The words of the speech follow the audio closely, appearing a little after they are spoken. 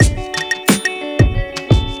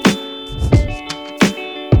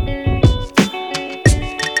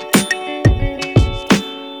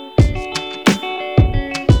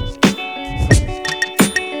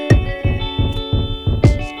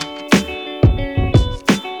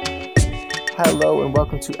Hello and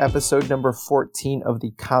welcome to episode number 14 of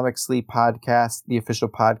the Comixly podcast, the official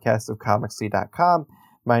podcast of Comixly.com.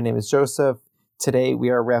 My name is Joseph. Today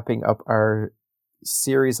we are wrapping up our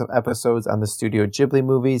series of episodes on the Studio Ghibli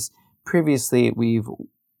movies. Previously we've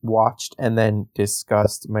watched and then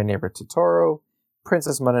discussed My Neighbor Totoro,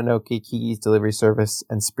 Princess Mononoke, Kiki's Delivery Service,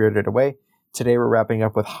 and Spirited Away. Today we're wrapping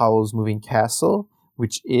up with Howl's Moving Castle,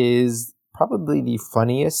 which is probably the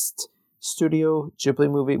funniest Studio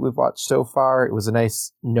Ghibli movie we've watched so far. It was a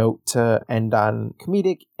nice note to end on,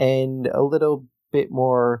 comedic and a little bit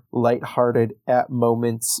more lighthearted at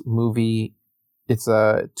moments movie. It's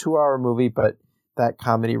a 2-hour movie, but that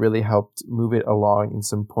comedy really helped move it along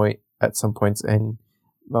at some points and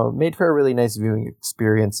made for a really nice viewing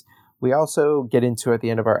experience. We also get into, at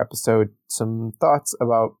the end of our episode, some thoughts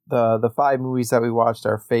about the 5 movies that we watched,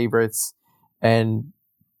 our favorites, and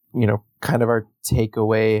kind of our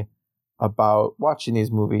takeaway about watching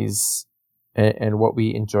these movies and what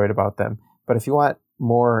we enjoyed about them. But if you want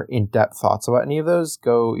more in-depth thoughts about any of those,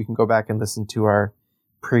 you can go back and listen to our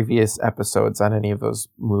previous episodes on any of those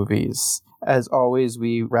movies. As always,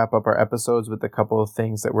 we wrap up our episodes with a couple of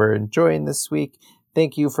things that we're enjoying this week.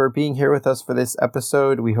 Thank you for being here with us for this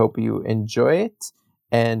episode. We hope you enjoy it,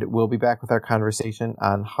 and we'll be back with our conversation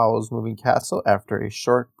on Howl's Moving Castle after a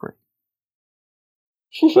short break.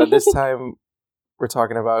 But this time, we're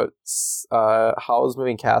talking about Howl's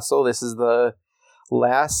Moving Castle. This is the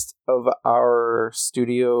last of our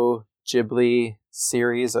Studio Ghibli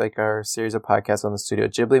series, like our series of podcasts on the Studio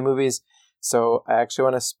Ghibli movies. So we're actually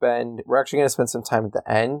going to spend some time at the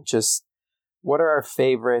end. Just what are our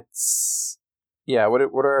favorites? Yeah, what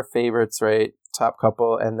are our favorites, right? Top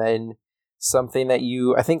couple, and then something that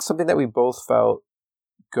we both felt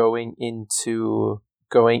going into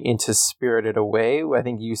Spirited Away. I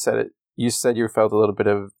think you said it. You said you felt a little bit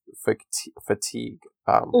of fatigue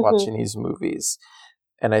watching these movies.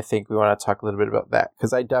 And I think we want to talk a little bit about that.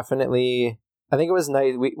 Because I think it was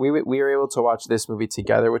nice. We were able to watch this movie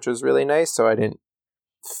together, which was really nice. So I didn't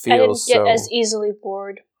get as easily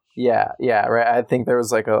bored. Yeah, right. I think there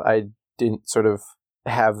was I didn't sort of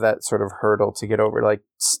have that sort of hurdle to get over, like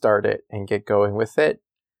start it and get going with it.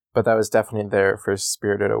 But that was definitely there for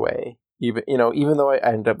Spirited Away. Even though I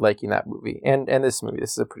ended up liking that movie and this movie,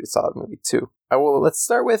 this is a pretty solid movie too. Let's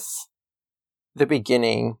start with the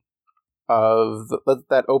beginning of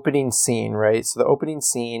that opening scene, right? So the opening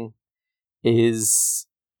scene is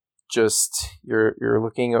just you're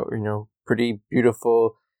looking at pretty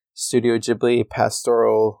beautiful Studio Ghibli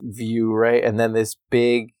pastoral view, right? And then this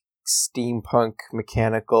big steampunk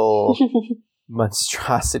mechanical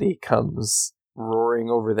monstrosity comes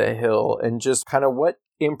roaring over the hill, and just kind of what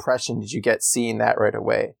impression did you get seeing that right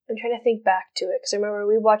away? I'm trying to think back to it because I remember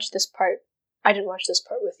we watched this part. I didn't watch this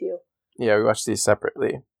part with you. Yeah, we watched these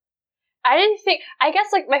separately. I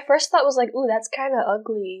guess my first thought was ooh, that's kind of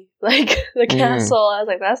ugly. Like the castle. I was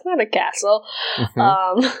like, that's not a castle.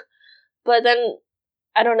 Mm-hmm. But then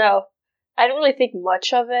I don't know. I didn't really think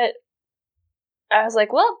much of it. I was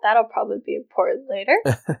like, well, that'll probably be important later.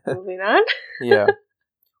 Moving on. Yeah.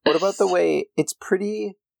 What about the way it's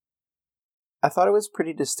pretty? I thought it was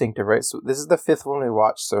pretty distinctive, right? So this is the 5th one we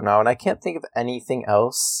watched now, and I can't think of anything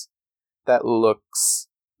else that looks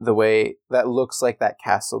like that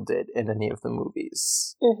castle did in any of the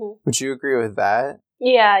movies. Mm-hmm. Would you agree with that?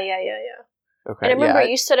 Yeah. Okay. And I remember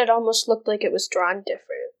you said it almost looked like it was drawn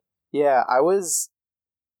different. Yeah,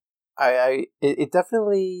 it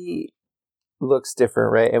definitely looks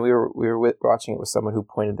different, right? And we were watching it with someone who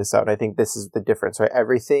pointed this out, and I think this is the difference, right?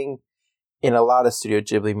 Everything in a lot of Studio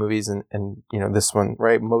Ghibli movies and this one,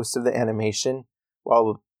 right? Most of the animation,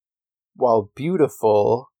 while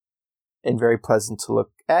beautiful and very pleasant to look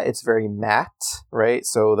at, it's very matte, right?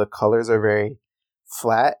 So the colors are very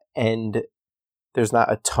flat and there's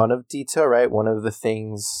not a ton of detail, right? One of the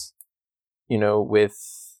things, with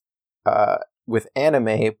anime,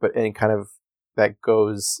 and kind of that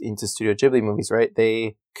goes into Studio Ghibli movies, right?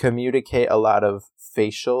 They communicate a lot of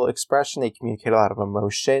facial expression. They communicate a lot of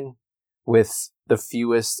emotion with the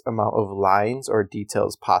fewest amount of lines or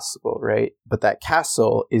details possible, right? But that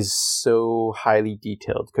castle is so highly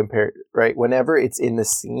detailed compared, right? Whenever it's in the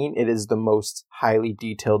scene, it is the most highly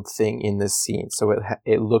detailed thing in the scene. So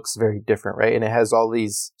it looks very different, right? And it has all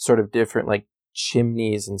these sort of different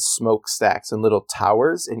chimneys and smokestacks and little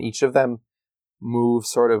towers, and each of them move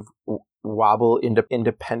sort of wobble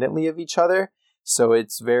independently of each other. So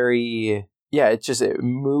it's very... Yeah, it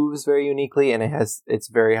moves very uniquely, and it's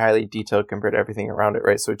very highly detailed compared to everything around it,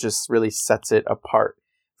 right? So it just really sets it apart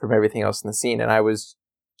from everything else in the scene. And I was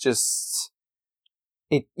just,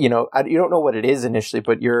 you don't know what it is initially,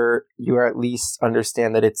 but you at least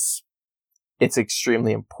understand that it's it's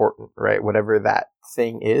extremely important, right? Whatever that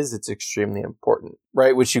thing is, it's extremely important,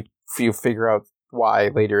 right? Which you figure out why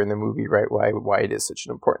later in the movie, right? Why it is such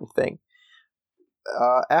an important thing.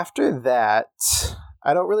 After that,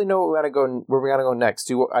 I don't really know where we gotta go next.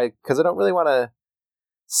 Because I don't really want to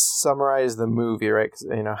summarize the movie, right?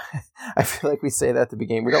 Because I feel like we say that at the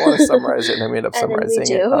beginning. We don't want to summarize it, and then we end up summarizing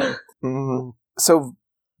it. So,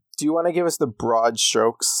 do you want to give us the broad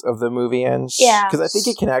strokes of the movie, Ange? Yeah. Because I think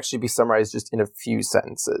it can actually be summarized just in a few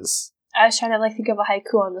sentences. I was trying to think of a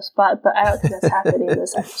haiku on the spot, but I don't think that's happening in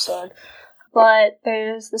this episode. But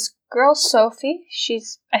there's this girl, Sophie.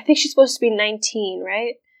 I think she's supposed to be 19,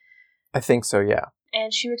 right? I think so, yeah.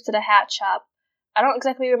 And she works at a hat shop. I don't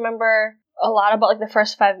exactly remember a lot about the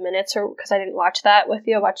first 5 minutes, or because I didn't watch that with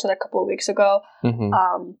you. I watched it a couple of weeks ago.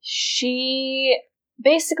 Mm-hmm. She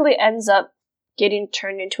basically ends up getting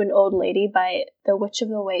turned into an old lady by the Witch of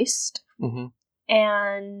the Waste. Mm-hmm.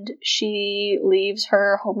 And she leaves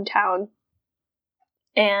her hometown.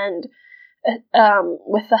 And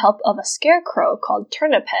with the help of a scarecrow called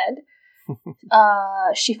Turniphead,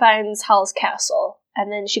 she finds Howl's castle.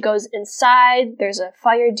 And then she goes inside. There's a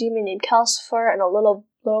fire demon named Calcifer and a little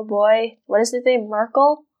boy. What is his name?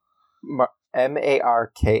 Markle? Markl.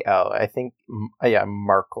 I think. Yeah,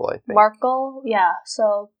 Markle, I think. Markle? Yeah.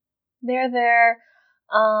 So they're there.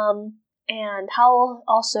 And Howl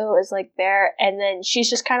also is there. And then she's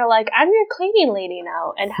just kind of I'm your cleaning lady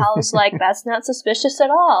now. And Howl's that's not suspicious at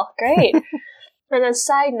all. Great. And then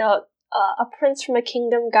side note, a prince from a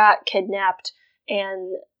kingdom got kidnapped.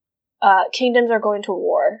 And kingdoms are going to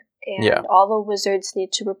war, and all the wizards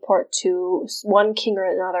need to report to one king or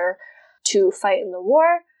another to fight in the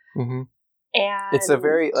war. Mm-hmm. And it's a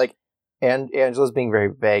very and Angela's being very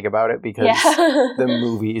vague about it because the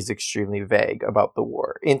movie is extremely vague about the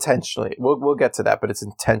war intentionally. We'll get to that, but it's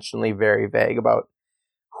intentionally very vague about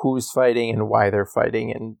who's fighting and why they're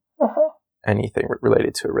fighting and anything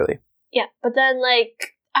related to it, really. Yeah, but then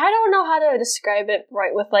I don't know how to describe it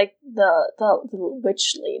right with the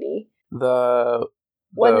witch lady.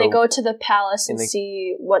 When they go to the palace and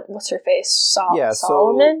see what's her face, Solomon.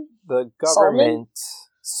 So the government,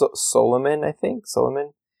 Solomon, I think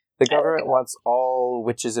Solomon. The government wants all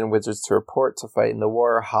witches and wizards to report to fight in the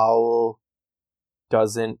war. Howl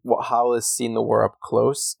has seen the war up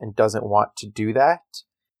close and doesn't want to do that.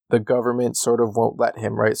 The government sort of won't let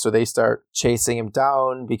him, right? So they start chasing him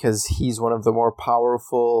down because he's one of the more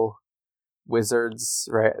powerful wizards,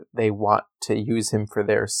 right? They want to use him for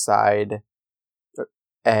their side.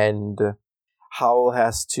 And Howl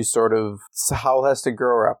has to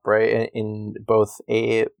grow up, right? In both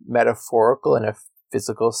a metaphorical and a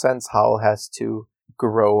physical sense. Howl has to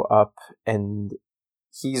grow up, and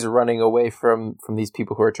he's running away from these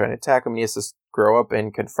people who are trying to attack him. He has to grow up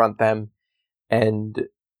and confront them. And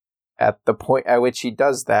at the point at which he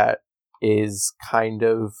does that is kind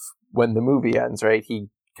of when the movie ends, right? He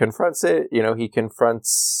confronts it, he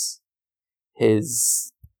confronts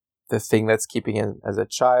the thing that's keeping him as a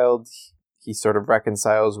child. He sort of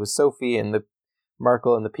reconciles with Sophie and the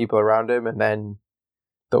Markle and the people around him, and then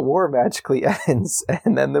the war magically ends,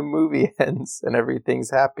 and then the movie ends, and everything's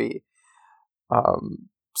happy.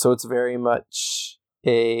 So it's very much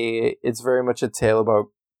a tale about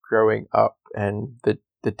growing up and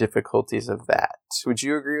the difficulties of that. Would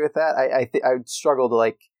you agree with that? I would struggle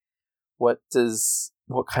to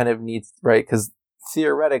what kind of needs, right? Because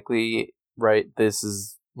theoretically, right, this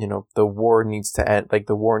is, the war needs to end,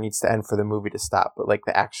 the war needs to end for the movie to stop. But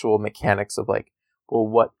the actual mechanics of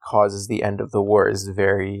what causes the end of the war is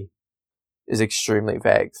extremely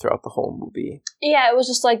vague throughout the whole movie. Yeah, it was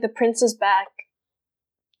just the prince is back.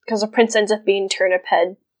 Because the prince ends up being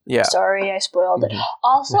Turniphead. Yeah. Sorry, I spoiled it.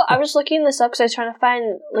 Also, I was looking this up because I was trying to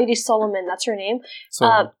find Lady Solomon. That's her name.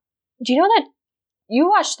 Do you know that you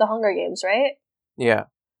watched The Hunger Games, right? Yeah.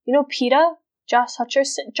 You know PETA? Josh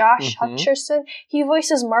Hutcherson? He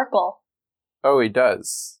voices Markle. Oh, he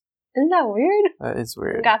does. Isn't that weird? That is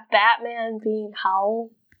weird. We got Batman being Howl.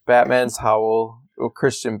 Batman's Howl.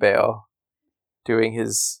 Christian Bale doing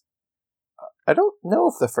his... I don't know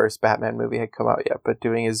if the first Batman movie had come out yet, but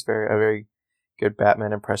doing a very good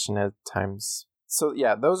Batman impression at times. So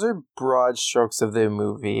yeah, those are broad strokes of the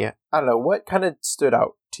movie. I don't know, what kind of stood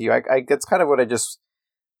out to you? That's kind of what I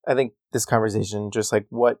think this conversation, just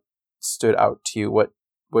what stood out to you? What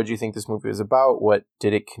do you think this movie was about? What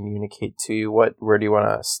did it communicate to you? Where do you want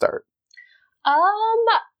to start?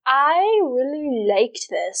 I really liked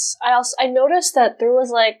this. I noticed that there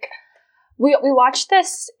was we watched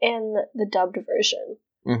this in the dubbed version.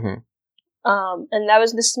 Mm-hmm. And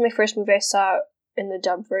this is my first movie I saw in the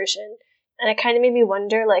dubbed version. And it kind of made me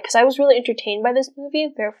wonder, like, because I was really entertained by this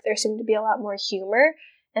movie. There seemed to be a lot more humor.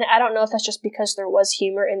 And I don't know if that's just because there was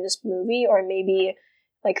humor in this movie, or maybe,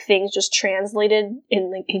 like, things just translated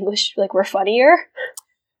in, like, English, like, were funnier.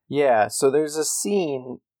 Yeah, so there's a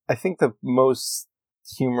scene, I think the most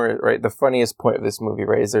humor, right, the funniest point of this movie,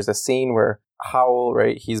 right, is there's a scene where Howl,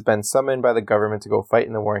 right, he's been summoned by the government to go fight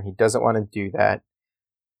in the war, and he doesn't want to do that.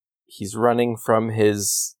 He's running from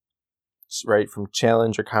his... right, from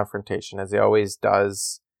challenge or confrontation, as he always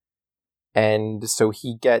does. And so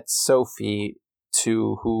he gets Sophie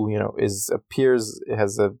to, who, you know,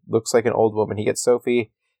 looks like an old woman. He gets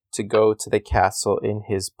Sophie to go to the castle in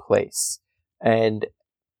his place. And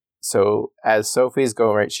so as Sophie's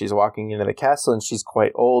going, right, she's walking into the castle, and she's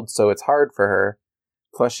quite old, so it's hard for her.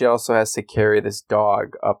 Plus she also has to carry this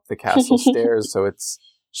dog up the castle stairs, so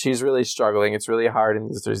she's really struggling. It's really hard,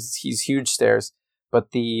 and there's these huge stairs.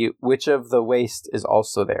 But the Witch of the Waste is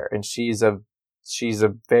also there, and she's a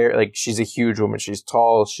huge woman. She's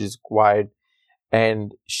tall, she's wide,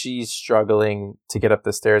 and she's struggling to get up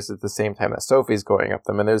the stairs at the same time that Sophie's going up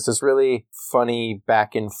them. And there's this really funny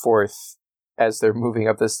back and forth as they're moving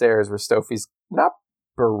up the stairs, where Sophie's not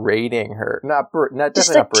berating her, not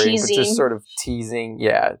definitely not berating, but just sort of teasing,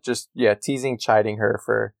 teasing, chiding her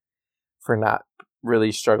for not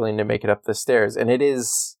really struggling to make it up the stairs. And it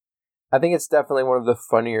is, I think it's definitely one of the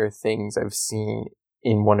funnier things I've seen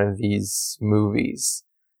in one of these movies.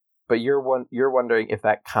 But you're wondering if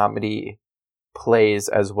that comedy plays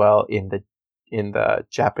as well in the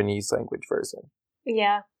Japanese language version.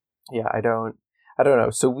 Yeah. Yeah, I don't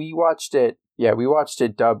know. So we watched it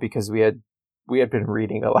dubbed because we had been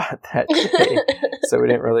reading a lot that day. So we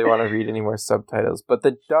didn't really want to read any more subtitles. But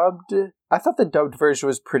I thought the dubbed version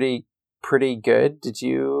was pretty good. Did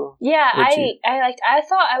you? Yeah, I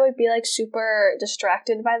thought I would be like super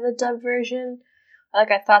distracted by the dub version.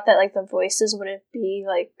 Like, I thought that like the voices wouldn't be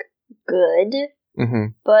like good. Mm-hmm.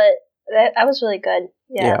 But that was really good.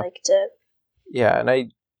 Yeah, I liked it. Yeah,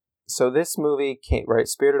 and so this movie came, right,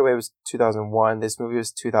 Spirited Away was 2001. This movie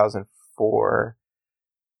was 2004.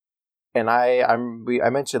 And I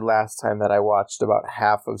mentioned last time that I watched about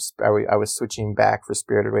half of, I was switching back for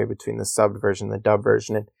Spirited Away between the subbed version and the dub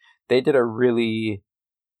version, and they did a really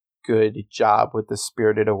good job with the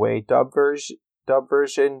Spirited Away dub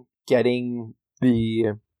version, getting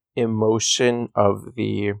the emotion of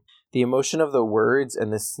the words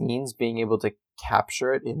and the scenes, being able to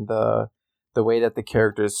capture it in the way that the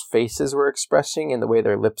characters' faces were expressing and the way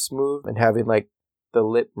their lips move, and having like the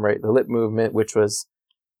lip movement, which was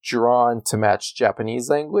drawn to match Japanese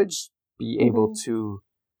language, be able to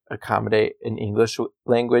accommodate an English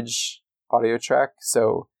language audio track.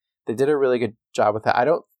 So they did a really good job with that. I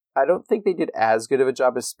don't think they did as good of a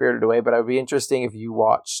job as Spirited Away, but it would be interesting if you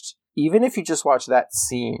watched, even if you just watch that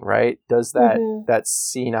scene, right? Does that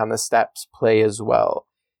scene on the steps play as well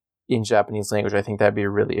in Japanese language? I think that'd be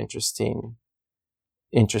really interesting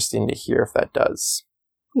to hear if that does.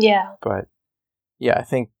 Yeah. But yeah, I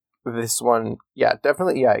think this one,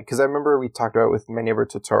 definitely, because I remember we talked about it with My Neighbor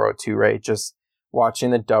Totoro too, right? Just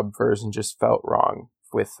watching the dub version just felt wrong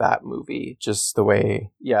with that movie. Just the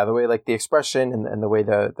way like the expression and the way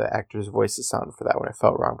the actors' voices sound for that one, it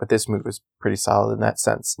felt wrong. But this movie was pretty solid in that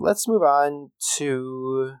sense. Let's move on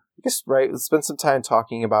to, I guess, right, let's spend some time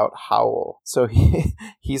talking about Howl. So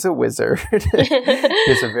he's a wizard. He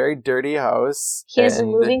has a very dirty house. He has a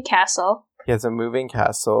moving castle.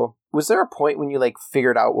 Was there a point when you like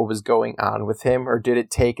figured out what was going on with him, or did it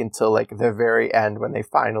take until like the very end when they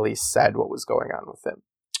finally said what was going on with him?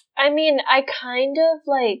 I mean, I kind of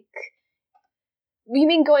like... You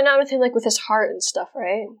mean going on with him like with his heart and stuff,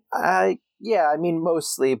 right? Yeah, I mean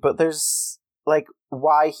mostly, but there's like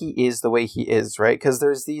why he is the way he is, right? Because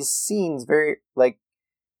there's these scenes very like,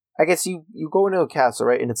 I guess you go into a castle,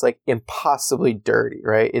 right, and it's like impossibly dirty,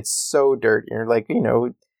 right? It's so dirty. You're like, you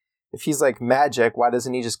know, if he's like magic, why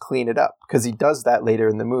doesn't he just clean it up? Because he does that later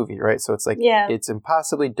in the movie, right? So it's like, it's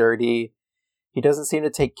impossibly dirty. He doesn't seem to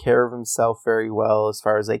take care of himself very well as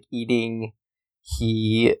far as like eating.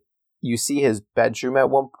 You see his bedroom at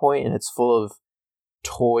one point, and it's full of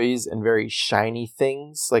toys and very shiny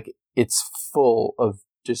things. Like, it's full of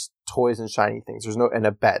just toys and shiny things. And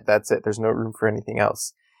a bed. That's it. There's no room for anything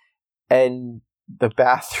else. And the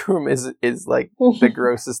bathroom is like the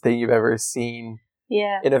grossest thing you've ever seen.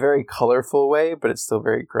 Yeah. In a very colorful way, but it's still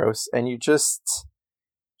very gross. And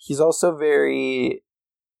he's also very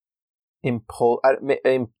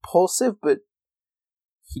impulsive, but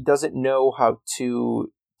he doesn't know how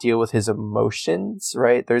to deal with his emotions,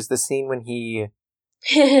 right? There's the scene when he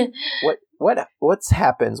what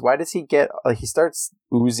happens? Why does he get he starts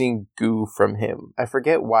oozing goo from him? I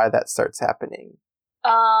forget why that starts happening.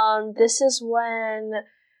 This is when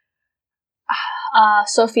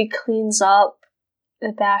Sophie cleans up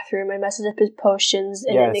the bathroom and messes up his potions,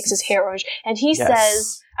 and it makes his hair orange. And he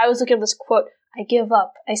says, I was looking at this quote, "I give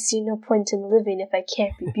up. I see no point in living if I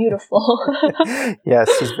can't be beautiful." Yes,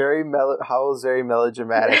 he's very Howell's very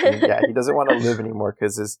melodramatic. And he doesn't want to live anymore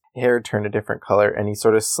because his hair turned a different color, and he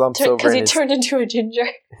sort of slumps over. Because he turned into a ginger.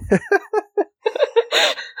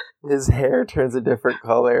 His hair turns a different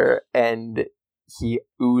color, and he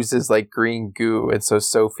oozes like green goo, and so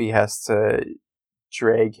Sophie has to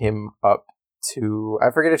drag him up to,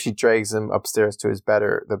 I forget if she drags him upstairs to his bed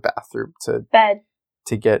or the bathroom to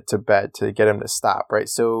get to bed to get him to stop, right?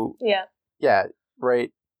 So yeah,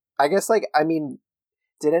 right. I guess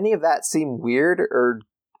did any of that seem weird or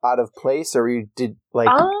out of place, or you did like?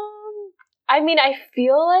 I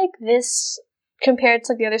feel like this, compared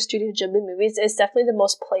to the other Studio Ghibli movies, is definitely the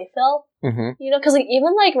most playful. Mm-hmm. Because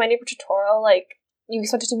even like My Neighbor Totoro, like you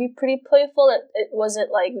expect it to be pretty playful. It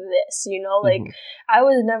wasn't like this, Like I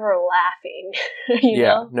was never laughing. You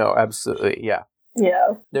know? No, absolutely, yeah.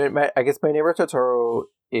 Yeah. I guess My Neighbor Totoro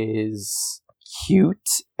is cute,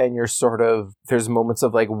 and you're sort of, there's moments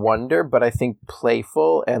of like wonder, but I think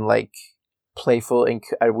playful, and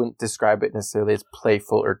I wouldn't describe it necessarily as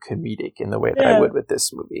playful or comedic in the way that I would with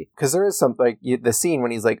this movie. Because there is something like the scene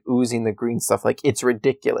when he's like oozing the green stuff, like it's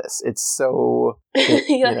ridiculous. It's so,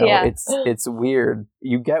 it's weird.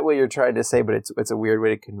 You get what you're trying to say, but it's a weird way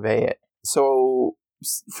to convey it. So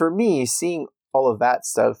for me, seeing all of that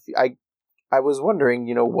stuff, I was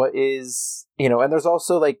wondering, what is, and there's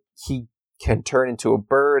also like, he can turn into a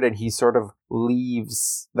bird, and he sort of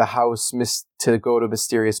leaves the house to go to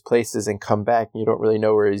mysterious places and come back, and you don't really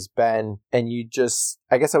know where he's been. And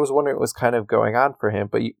I guess I was wondering what was kind of going on for him,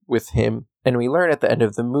 but with him. And we learn at the end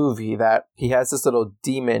of the movie that he has this little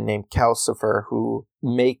demon named Calcifer who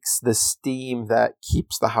makes the steam that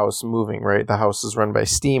keeps the house moving, right? The house is run by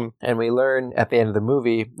steam. And we learn at the end of the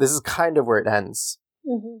movie, this is kind of where it ends,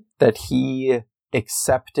 that he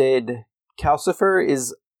accepted. Calcifer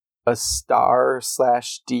is a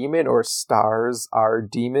star/demon, or stars are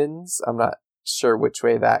demons. I'm not sure which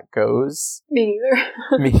way that goes. Me neither.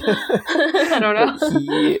 I don't know. But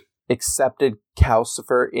he accepted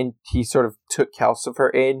Calcifer he sort of took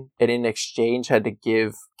Calcifer in, and in exchange had to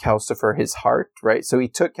give Calcifer his heart, right? So he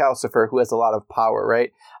took Calcifer, who has a lot of power,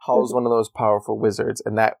 right? Howl's one of those powerful wizards,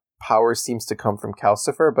 and that power seems to come from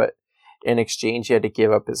Calcifer, but in exchange he had to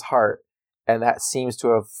give up his heart, and that seems to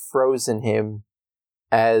have frozen him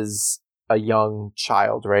as a young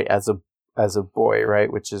child, right? As a boy,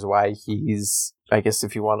 right? Which is why he's, I guess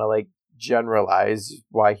if you want to like generalize,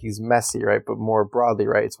 why he's messy, right? But more broadly,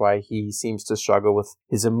 right? It's why he seems to struggle with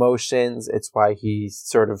his emotions. It's why he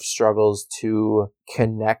sort of struggles to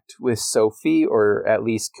connect with Sophie, or at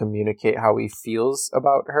least communicate how he feels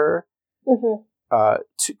about her.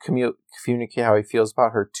 To communicate how he feels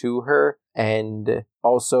about her to her. And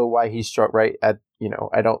also why he's struck, right?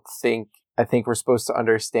 I think we're supposed to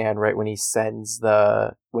understand, right, when he sends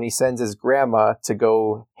his grandma to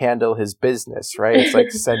go handle his business, right? It's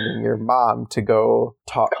like sending your mom to go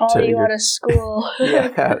call you out of school.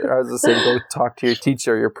 Yeah, I was just saying, go talk to your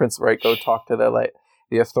teacher, your principal, right? Go talk to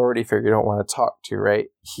the authority figure you don't want to talk to, right?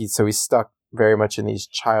 He's stuck very much in these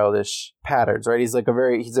childish patterns, right? He's a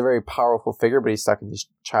very powerful figure, but he's stuck in these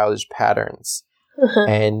childish patterns.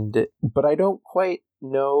 But I don't quite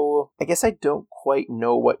know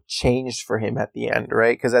what changed for him at the end,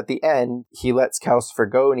 right? Because at the end he lets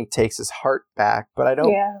Calcifer go and he takes his heart back, but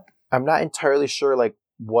I'm not entirely sure like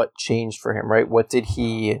what changed for him, right? What did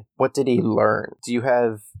he learn? Did you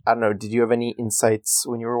have any insights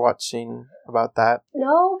when you were watching about that?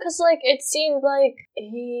 No, because like it seemed like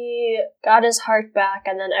he got his heart back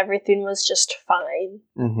and then everything was just fine.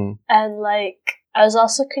 And like I was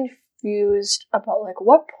also confused about like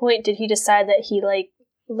what point did he decide that he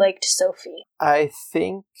liked Sophie? I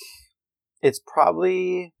think it's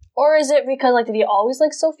probably, or is it because like did he always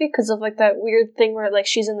like Sophie because of like that weird thing where like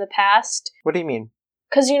she's in the past? What do you mean?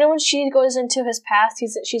 Because when she goes into his past,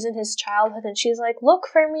 she's in his childhood and she's like, look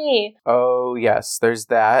for me. Oh yes, there's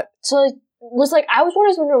that. So like I was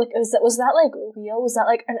always wondering like was that like real? Was that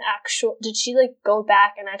like an actual, did she like go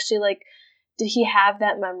back and actually like, did he have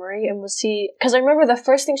that memory? And was he... Because I remember the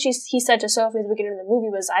first thing he said to Sophie at the beginning of the movie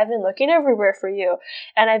was, I've been looking everywhere for you.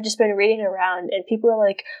 And I've just been reading around. And people were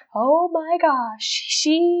like, oh my gosh,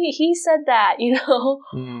 he said that,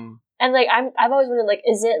 And like, I've always wondered, like,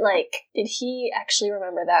 is it like, did he actually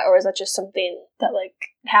remember that? Or is that just something that like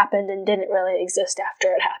happened and didn't really exist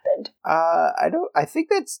after it happened. I think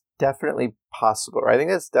that's definitely possible. I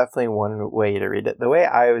think that's definitely one way to read it. The way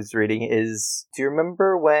I was reading is, do you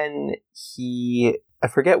remember when I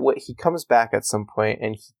forget what, he comes back at some point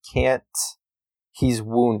and he's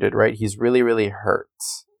wounded, right? He's really, really hurt.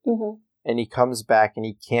 Mm-hmm. And he comes back and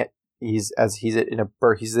he's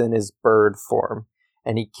in his bird form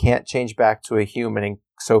and he can't change back to a human. And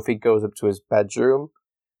Sophie goes up to his bedroom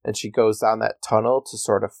and she goes down that tunnel to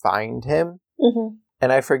sort of find him. Mm-hmm.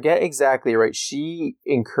 And I forget exactly, right? She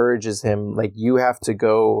encourages him, like, you have to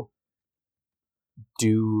go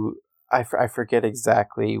do... I forget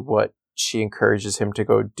exactly what she encourages him to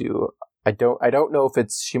go do. I don't know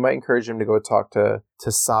if she might encourage him to go talk to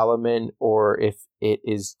Solomon, or if it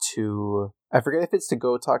is to... I forget if it's to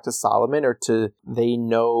go talk to Solomon or they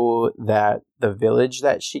know that the village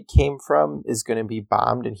that she came from is going to be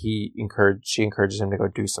bombed, and she encourages him to go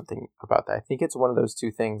do something about that. I think it's one of those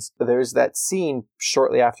two things. There's that scene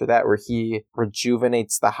shortly after that where he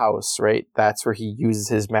rejuvenates the house, right? That's where he uses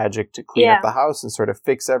his magic to clean up the house and sort of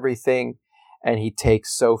fix everything. And he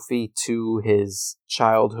takes Sophie to his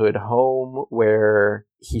childhood home where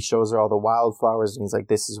he shows her all the wildflowers and he's like,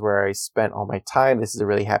 this is where I spent all my time. This is a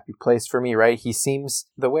really happy place for me, right?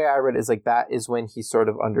 The way I read it is like, that is when he sort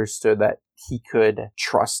of understood that he could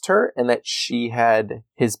trust her and that she had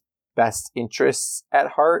his best interests at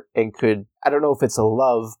heart and could, I don't know if it's a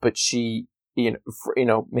love, but she,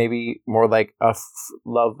 maybe more like a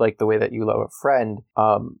love like the way that you love a friend,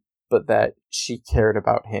 but that she cared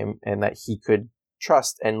about him and that he could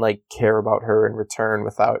trust and like care about her in return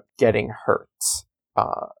without getting hurt.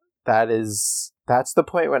 That's the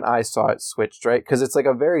point when I saw it switched, right? Because it's like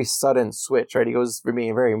a very sudden switch, right? He goes from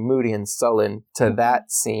being very moody and sullen to that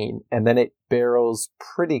scene, and then it barrels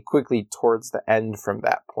pretty quickly towards the end from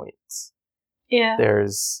that point. Yeah.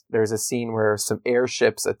 There's a scene where some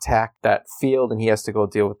airships attack that field and he has to go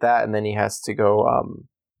deal with that, and then he has to go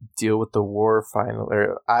deal with the war finally.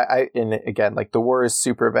 And again, like, the war is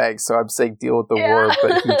super vague, so I'm saying deal with the war,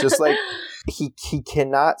 but he just like he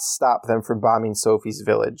cannot stop them from bombing Sophie's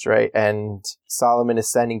village, right? And Solomon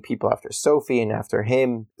is sending people after Sophie and after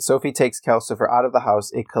him. Sophie takes Calcifer out of the house.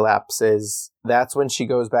 It collapses. That's when she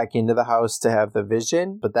goes back into the house to have the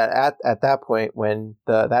vision. But that at that point,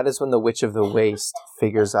 that is when the Witch of the Waste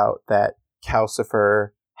figures out that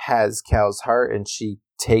Calcifer has Cal's heart, and she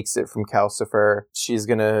takes it from Calcifer. She's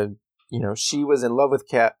gonna, she was in love with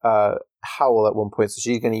Howl at one point, so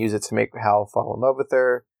she's gonna use it to make Howl fall in love with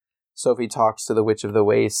her. Sophie talks to the Witch of the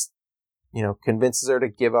Waste, convinces her to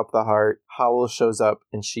give up the heart. Howl shows up,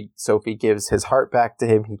 and Sophie gives his heart back to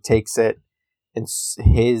him. He takes it, and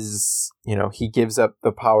he gives up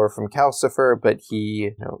the power from Calcifer, but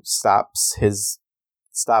he, stops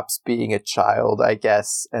being a child, I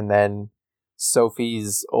guess, and then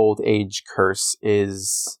Sophie's old age curse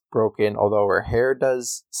is broken, although her hair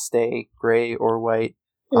does stay gray or white.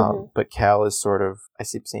 But Cal is sort of, I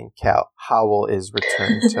keep saying Howl is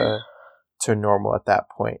returned to normal at that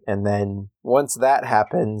point. And then once that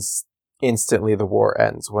happens, instantly the war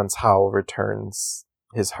ends. Once Howl returns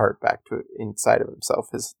his heart back to inside of himself,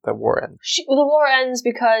 the war ends. The war ends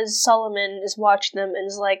because Solomon is watching them and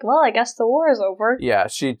is like, well, I guess the war is over. Yeah,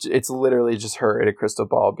 it's literally just her in a crystal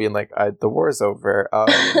ball being like, the war is over.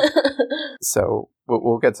 So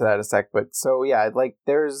we'll get to that in a sec. But so yeah, like,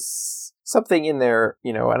 there's something in there,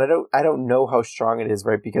 and I don't know how strong it is,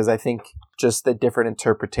 right? Because I think just the different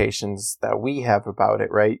interpretations that we have about it,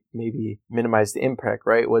 right, maybe minimize the impact,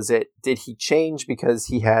 right? Did he change because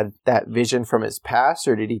he had that vision from his past,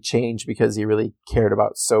 or did he change because he really cared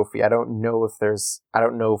about Sophie? I don't know if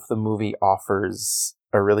the movie offers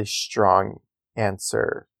a really strong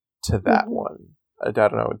answer to that one. I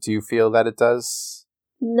don't know. Do you feel that it does?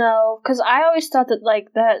 No, because I always thought that,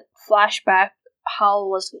 like, that flashback Howl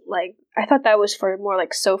was like, I thought that was for more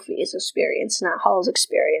like Sophie's experience, not Howl's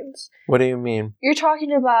experience. What do you mean? You're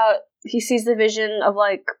talking about he sees the vision of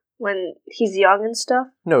like when he's young and stuff?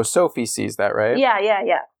 No, Sophie sees that, right? Yeah.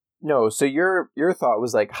 No, so your thought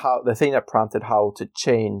was like, how the thing that prompted Howl to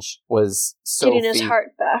change was Sophie getting his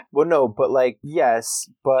heart back. Well, no, but like, yes,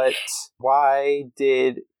 but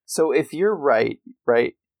so if you're right,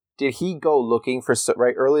 did he go looking for,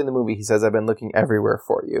 right, early in the movie he says, I've been looking everywhere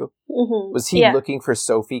for you. Mm-hmm. Was he looking for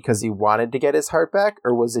Sophie because he wanted to get his heart back,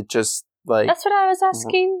 or was it just like... That's what I was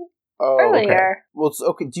asking earlier. Okay. Well,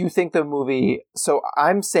 okay, do you think the movie... So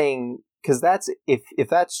I'm saying, because that's, if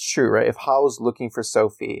that's true, right, if Howl's looking for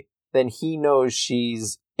Sophie, then he knows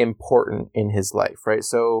she's important in his life, right?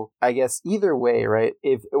 So I guess either way, right?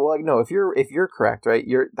 If you're correct, right?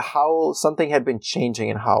 Howell, something had been changing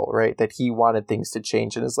in Howell, right? That he wanted things to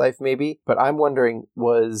change in his life, maybe. But I'm wondering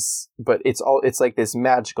but it's like this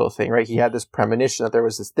magical thing, right? He had this premonition that there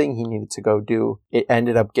was this thing he needed to go do. It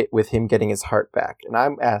ended up with him getting his heart back, and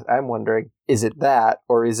I'm wondering, is it that,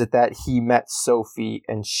 or is it that he met Sophie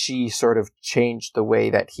and she sort of changed the way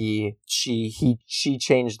that she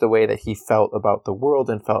changed the way that he felt about the world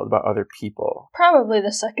and felt about other people? Probably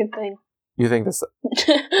the second thing. You think this?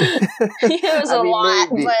 It was a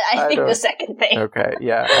lot, maybe. But I think the second thing. Okay,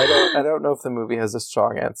 yeah, I don't know if the movie has a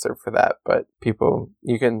strong answer for that, but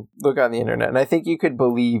you can look on the internet, and I think you could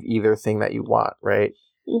believe either thing that you want, right?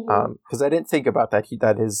 Because I didn't think about that.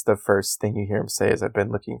 That is the first thing you hear him say is, I've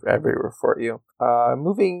been looking everywhere for you.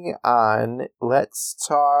 Moving on, let's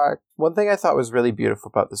talk. One thing I thought was really beautiful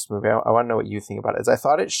about this movie, I want to know what you think about it, is I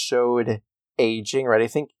thought it showed aging, right? I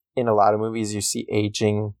think in a lot of movies you see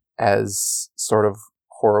aging as sort of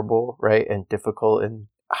horrible, right, and difficult. And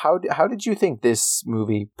how did you think this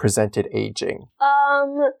movie presented aging?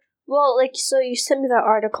 Well, so you sent me that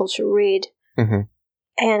article to read, and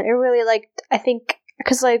I really liked. I think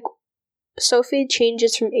because Sophie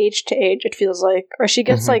changes from age to age, it feels like, or she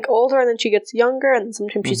gets older and then she gets younger, and then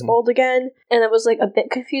sometimes she's old again, and it was a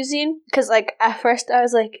bit confusing because at first I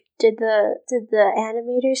was like, did the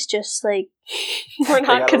animators just were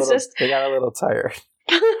not consistent? They got a little tired.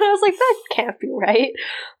 I was like, that can't be right.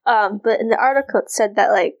 But in the article it said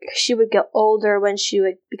that she would get older when she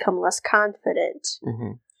would become less confident.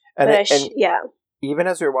 Yeah. Even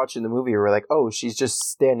as we were watching the movie, we were like, oh, she's just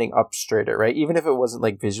standing up straighter, right? Even if it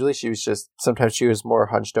wasn't visually, she was just, sometimes she was more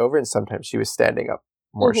hunched over and sometimes she was standing up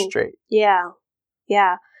more straight. Yeah.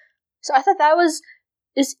 Yeah. So I thought that was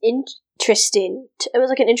interesting. It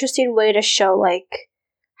was an interesting way to show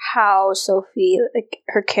how Sophie,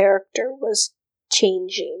 her character was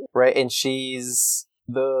changing. Right. And she's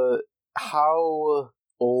how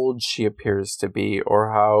old she appears to be,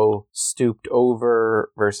 or how stooped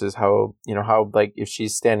over versus how if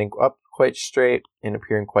she's standing up quite straight and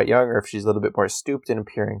appearing quite young, or if she's a little bit more stooped and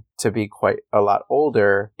appearing to be quite a lot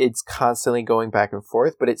older. It's constantly going back and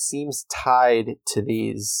forth, but it seems tied to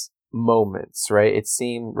these moments, right? It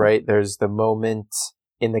seemed, right, there's the moment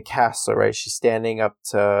in the castle, right? She's standing up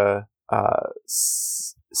to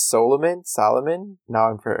Solomon.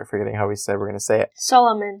 Now I'm forgetting how we said we're going to say it.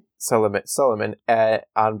 Solomon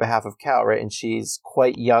on behalf of Cal, right? And she's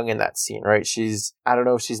quite young in that scene, right? I don't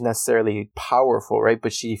know if she's necessarily powerful, right?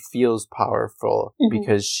 But she feels powerful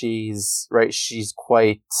because she's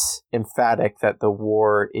quite emphatic that the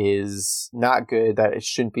war is not good, that it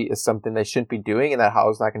shouldn't be, is something they shouldn't be doing, and that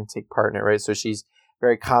Howell's not going to take part in it, right? So she's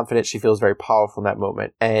very confident. She feels very powerful in that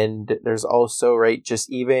moment. And there's also, right,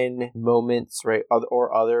 just even moments, right,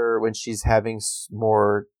 or other, when she's having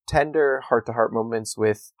more tender heart-to-heart moments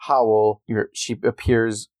with Howell, she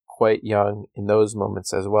appears quite young in those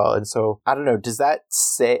moments as well. And so, I don't know, does that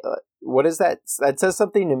say, what is that? That says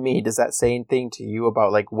something to me. Does that say anything to you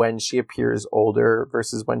about when she appears older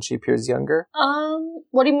versus when she appears younger?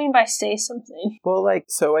 What do you mean by say something? Well,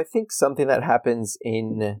 so I think something that happens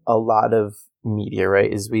in a lot of media,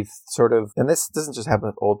 right, is we've sort of, and this doesn't just happen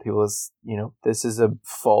with old people, is, this is a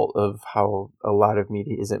fault of how a lot of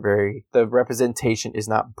media isn't the representation is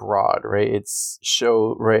not broad, right?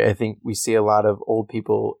 Right, I think we see a lot of old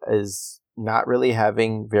people as not really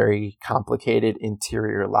having very complicated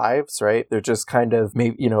interior lives, right? They're just kind of,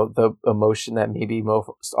 maybe, the emotion that maybe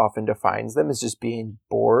most often defines them is just being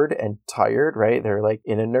bored and tired, right? They're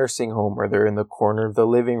in a nursing home, or they're in the corner of the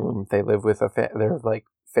living room. They live with their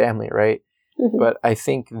family, right? But I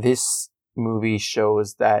think this movie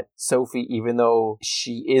shows that Sophie, even though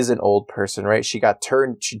she is an old person, right? She got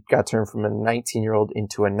turned from a 19-year-old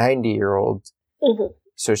into a 90-year-old.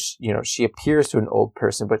 So she appears to an old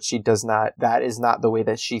person, but she does not. That is not the way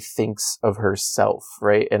that she thinks of herself,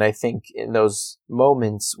 right? And I think in those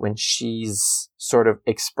moments when she's sort of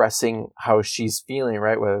expressing how she's feeling,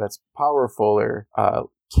 right, whether that's powerful or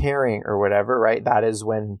caring or whatever, right, that is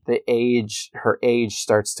when her age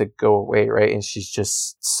starts to go away, right? And she's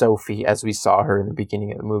just Sophie as we saw her in the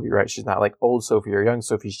beginning of the movie, right? She's not old Sophie or young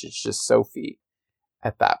Sophie, she's just Sophie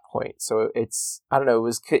at that point. So it's, I don't know,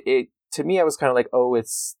 to me I was kind of oh,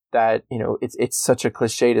 it's that, it's such a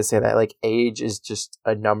cliche to say that age is just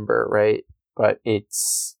a number, right? But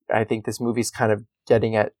I think this movie's kind of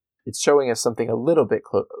getting at, it's showing us something a little bit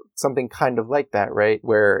something kind of like that, right?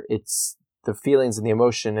 Where it's the feelings and the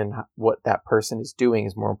emotion and what that person is doing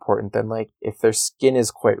is more important than like if their skin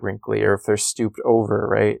is quite wrinkly or if they're stooped over,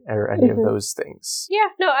 right? Or any of those things. Yeah,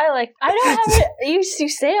 no, I don't have it. You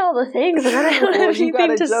say all the things, and I don't have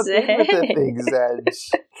anything to say. In with the things, Edge.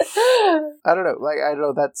 I don't know. Like, I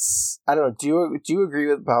don't know. Do you agree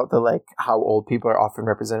with about the like how old people are often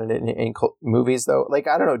represented in movies though? Like,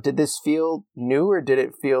 I don't know. Did this feel new, or did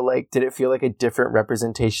it feel like a different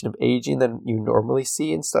representation of aging than you normally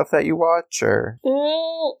see in stuff that you watch? Or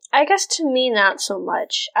I guess to me not so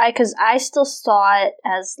much. Because I still saw it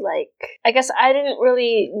as like, I guess I didn't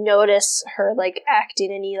really notice her like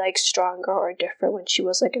acting any like stronger or different when she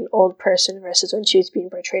was like an old person versus when she was being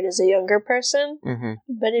portrayed as a younger person. Mm-hmm.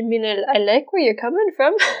 But I mean, I like where you're coming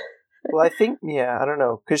from. Well, I think, yeah, I don't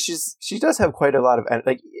know, because she does have quite a lot of,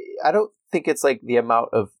 like, I don't think it's like the amount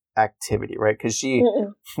of activity, right? Because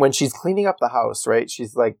when she's cleaning up the house, right,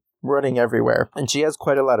 she's like running everywhere, and she has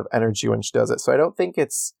quite a lot of energy when she does it. So I don't think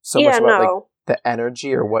it's so much about like the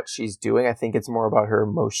energy or what she's doing. I think it's more about her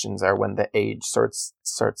emotions are when the age starts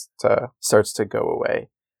to go away.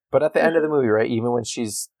 But at the end of the movie, right, even when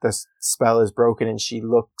the spell is broken and she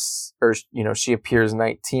looks, or, you know, she appears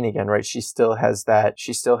 19 again, right, she still has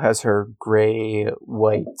her gray,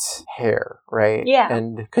 white hair, right? Yeah.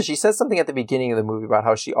 And because she says something at the beginning of the movie about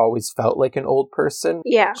how she always felt like an old person.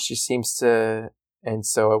 Yeah. She seems to, and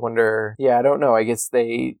so I wonder, yeah, I don't know, I guess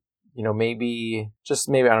they, you know, maybe, I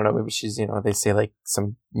don't know, maybe she's, you know, they say like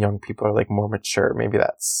some young people are like more mature, maybe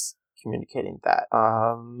that's communicating that.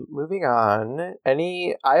 Moving on.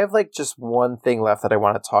 I have like just one thing left that I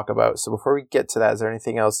want to talk about. So before we get to that, is there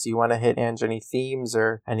anything else you want to hit, Ange? Any themes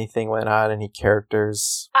or anything went on? Any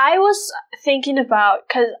characters? I was thinking about,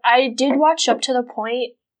 because I did watch up to the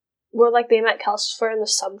point where like they met Calcifer in the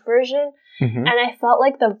sub version, and I felt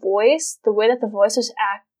like the way that the voice was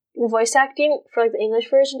the voice acting for like the English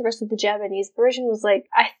version versus the Japanese version was like,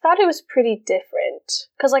 I thought it was pretty different.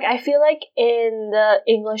 Because like I feel like in the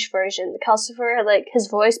English version, Calcifer, like his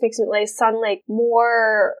voice makes it like sound like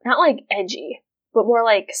more, not like edgy, but more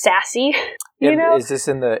like sassy. You know? Is this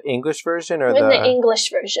in the English version or in the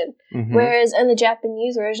English version? Whereas in the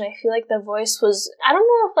Japanese version, I feel like the voice was, I don't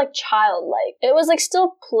know if like childlike. It was like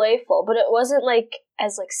still playful, but it wasn't like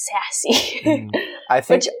as like sassy. I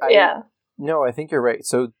think No, I think you're right.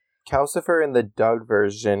 So Calcifer in the dubbed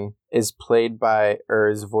version is voiced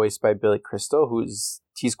by Billy Crystal,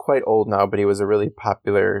 he's quite old now, but he was a really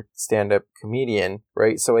popular stand-up comedian,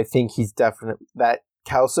 right? So I think he's definitely, that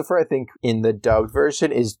Calcifer, I think, in the dubbed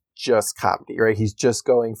version is just comedy, right? He's just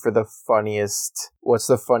going for what's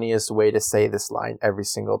the funniest way to say this line every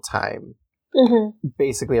single time.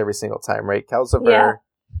 Basically every single time, right? Calcifer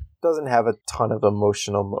doesn't have a ton of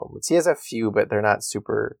emotional moments. He has a few, but they're not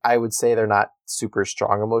super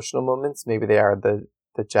strong emotional moments. Maybe they are the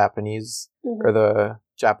Japanese or the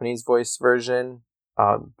Japanese voice version.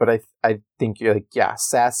 But I think you're like, yeah,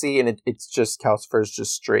 sassy, and it's just Calcifer's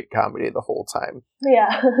just straight comedy the whole time.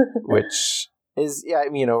 Yeah. Which is, yeah, I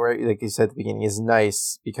mean, you know, right, like you said at the beginning, is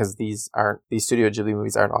nice because these Studio Ghibli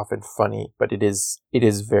movies aren't often funny, but it is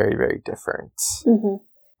very, very different. All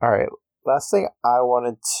right. Last thing I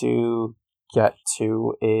wanted to get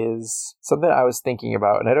to is something I was thinking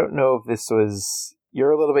about, and I don't know if this was,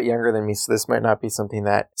 you're a little bit younger than me, so this might not be something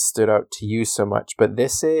that stood out to you so much, but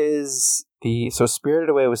this is so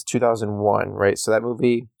Spirited Away was 2001, right? So that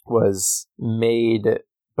movie was made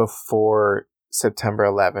before September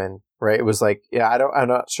 11th. Right, it was like, yeah, I'm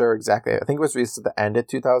not sure exactly. I think it was released at the end of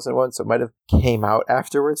 2001, so it might have came out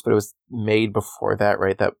afterwards, but it was made before that,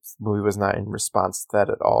 right? That movie was not in response to that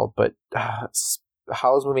at all. But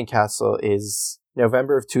Howl's Moving Castle is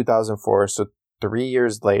November of 2004, so 3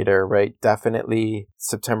 years later, right? Definitely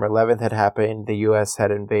September 11th had happened. The U.S. had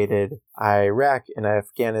invaded Iraq and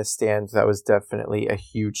Afghanistan. So that was definitely a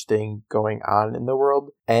huge thing going on in the world.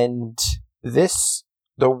 And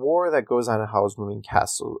the war that goes on in Howl's Moving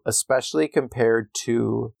Castle, especially compared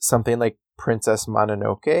to something like Princess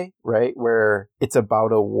Mononoke, right, where it's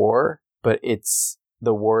about a war, but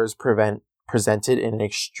the war is presented in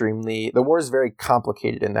the war is very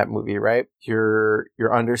complicated in that movie, right? You're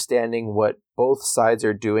understanding what both sides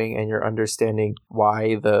are doing, and you're understanding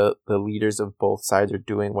why the leaders of both sides are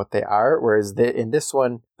doing what they are. Whereas in this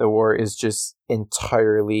one, the war is just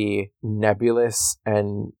entirely nebulous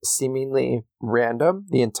and seemingly random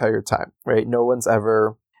the entire time, right? No one's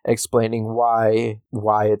ever explaining why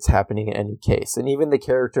it's happening in any case. And even the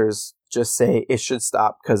characters just say it should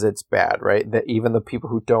stop because it's bad, right? That even the people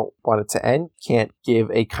who don't want it to end can't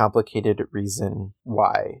give a complicated reason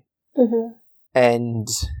why. And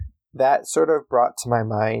that sort of brought to my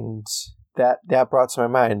mind that brought to my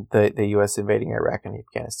mind the U.S. invading Iraq and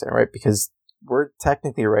Afghanistan, right? Because we're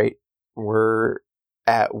technically, right, we're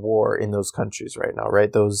at war in those countries right now,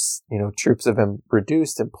 right? Those, troops have been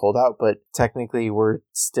reduced and pulled out, but technically we're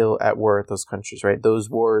still at war at those countries, right? Those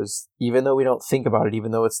wars, even though we don't think about it,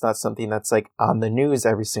 even though it's not something that's like on the news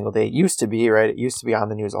every single day, it used to be, right? It used to be on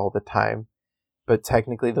the news all the time. But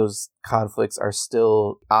technically those conflicts are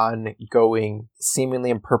still ongoing, seemingly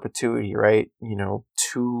in perpetuity, right? 18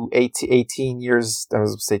 years, I was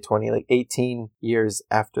going to say 20, like 18 years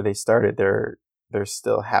after they started, they're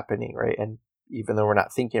still happening, right? And even though we're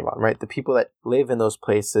not thinking about them, right? The people that live in those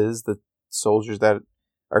places, the soldiers that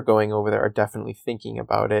are going over there are definitely thinking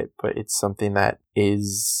about it, but it's something that's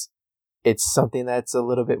a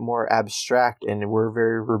little bit more abstract, and we're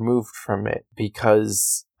very removed from it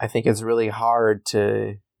because I think it's really hard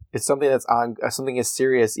it's something that's something is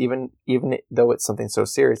serious, even though it's something so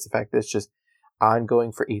serious, the fact that it's just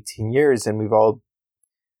ongoing for 18 years, and we've all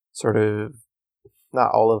sort of,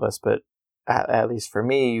 not all of us, but at least for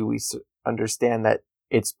me, we understand that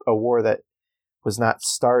it's a war that was not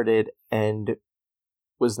started and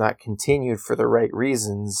was not continued for the right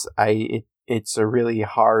reasons. It's a really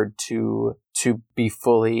hard to be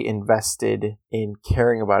fully invested in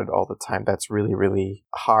caring about it all the time. That's really, really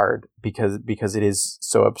hard because it is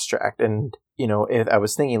so abstract. And, if I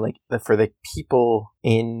was thinking like for the people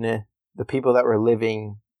that were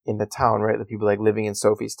living in the town, right? The people like living in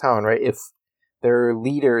Sophie's town, right? If their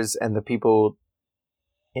leaders and the people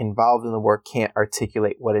involved in the war can't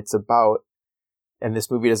articulate what it's about, and this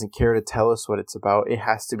movie doesn't care to tell us what it's about, it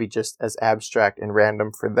has to be just as abstract and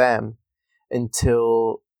random for them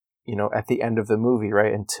until, at the end of the movie,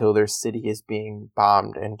 right? Until their city is being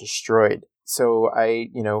bombed and destroyed. So I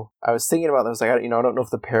was thinking about that. I was like, I don't know if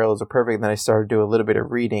the parallels are perfect. And then I started to do a little bit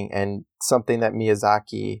of reading, and something that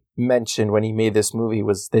Miyazaki mentioned when he made this movie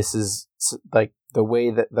was this is like the way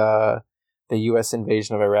that the U.S.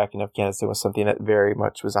 invasion of Iraq and Afghanistan was something that very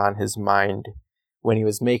much was on his mind when he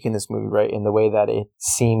was making this movie, right? In the way that it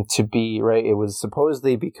seemed to be, right? It was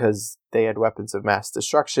supposedly because they had weapons of mass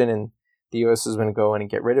destruction and the U.S. was going to go in and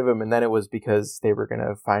get rid of them. And then it was because they were going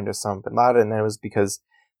to find Osama bin Laden. And then it was because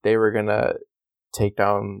they were going to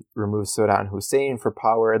remove Saddam Hussein for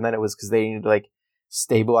power. And then it was because they needed to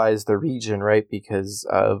stabilize the region, right? Because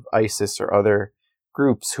of ISIS or other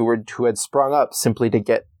groups who had sprung up to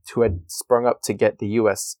get the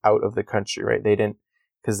U.S. out of the country, right?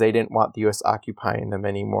 Because they didn't want the U.S. occupying them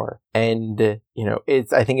anymore. And, I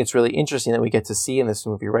think it's really interesting that we get to see in this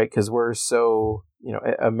movie, right? Because we're so,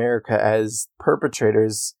 America as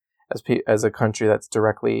perpetrators, as a country that's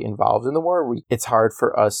directly involved in the war, it's hard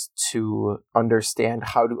for us to understand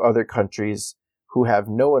how do other countries who have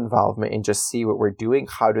no involvement and just see what we're doing,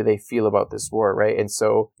 how do they feel about this war, right? And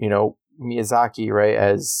so, Miyazaki, right,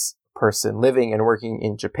 as a person living and working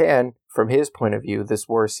in Japan, from his point of view, this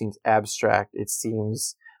war seems abstract. It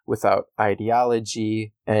seems without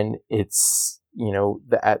ideology, and it's,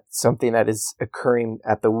 something that is occurring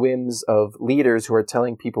at the whims of leaders who are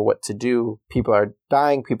telling people what to do. People are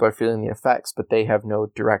dying, people are feeling the effects, but they have no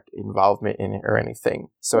direct involvement in it or anything.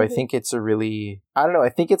 So I think it's I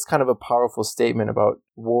think it's kind of a powerful statement about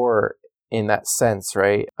war in that sense,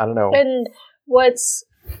 right? I don't know. And was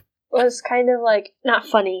kind of not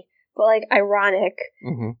funny, but ironic,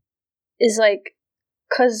 is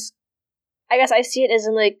because I guess I see it as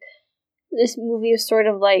in this movie is sort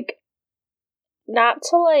of not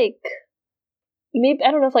to maybe I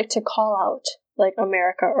don't know if to call out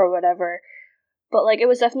America or whatever, but it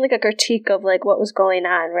was definitely a critique of what was going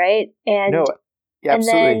on, right? And no, yeah, and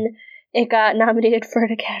then it got nominated for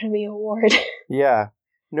an Academy Award. Yeah.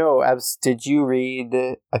 No, did you read,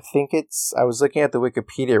 I was looking at the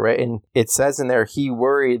Wikipedia, right? And it says in there, he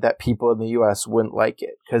worried that people in the U.S. wouldn't like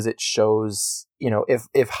it because it shows, if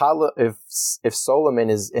Solomon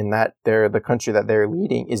is in that, the country that they're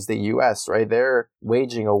leading is the U.S., right? They're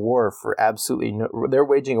waging a war for they're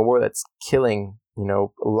waging a war that's killing,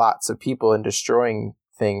 lots of people and destroying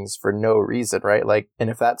things for no reason, right? And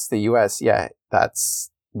if that's the U.S., yeah,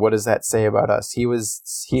 what does that say about us? He was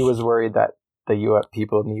worried that the U.S.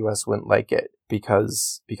 people in the U.S. wouldn't like it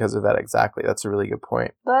because of that. Exactly. That's a really good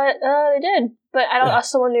point. But they did. But I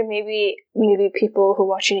also wonder maybe people who are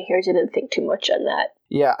watching it here didn't think too much on that.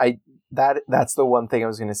 Yeah, that's the one thing I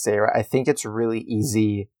was going to say, right? I think it's really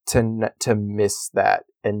easy to miss that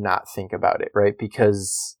and not think about it, right?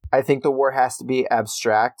 Because I think the war has to be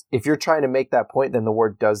abstract. If you're trying to make that point, then the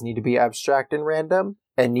war does need to be abstract and random.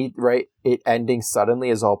 And it ending suddenly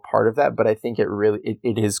is all part of that, but I think it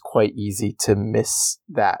is quite easy to miss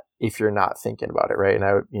that if you're not thinking about it, right?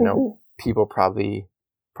 And people probably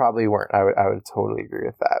probably weren't. I would totally agree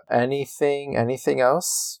with that. Anything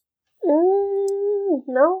else?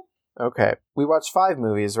 No. Okay. We watched 5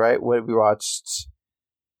 movies, right? What we watched?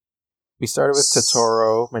 We started with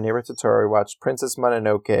Totoro, My Neighbor Totoro. We watched Princess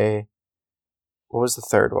Mononoke. What was the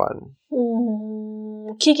third one?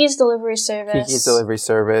 Kiki's Delivery Service.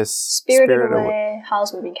 Spirited Away.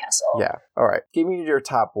 Howl's Moving Castle. Yeah. All right. Give me your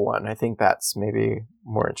top 1. I think that's maybe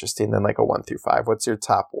more interesting than like a 1 through 5. What's your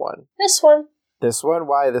top 1? This one. This one?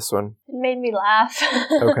 Why this one? It made me laugh.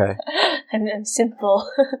 Okay. and simple.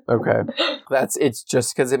 Okay. It's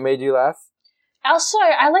just because it made you laugh? Also,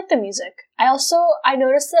 I like the music. I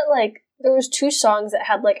noticed that, like, there was 2 songs that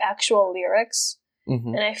had, like, actual lyrics.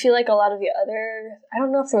 Mm-hmm. And I feel like a lot of the other... I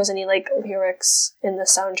don't know if there was any, like, lyrics in the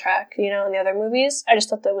soundtrack, in the other movies. I just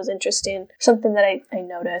thought that was interesting. Something that I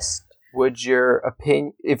noticed. Would your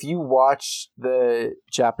opinion... If you watch the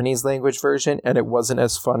Japanese language version and it wasn't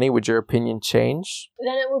as funny, would your opinion change?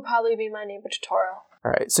 Then it would probably be My Neighbor Totoro.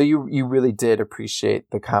 All right. So you really did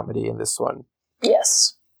appreciate the comedy in this one?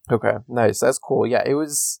 Yes. Okay. Nice. That's cool. Yeah, it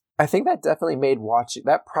was... I think that definitely made watching...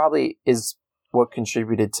 That probably is what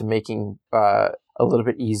contributed to making... a little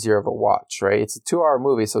bit easier of a watch, right? It's a 2-hour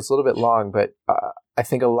movie, so it's a little bit long, but I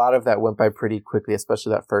think a lot of that went by pretty quickly,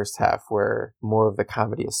 especially that first half where more of the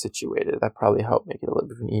comedy is situated. That probably helped make it a little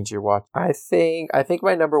bit of an easier watch. I think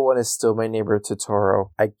my number 1 is still My Neighbor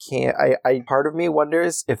Totoro. I part of me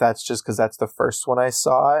wonders if that's just because that's the first one I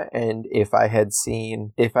saw, and if I had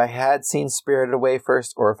seen Spirited Away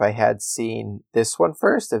first, or if I had seen this one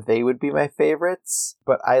first, if they would be my favorites.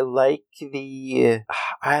 But there's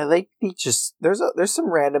some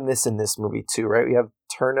randomness in this movie too, right? We have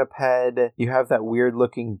Turnip Head, you have that weird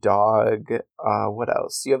looking dog, what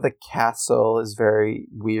else? You have the castle is very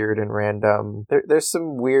weird and random. There's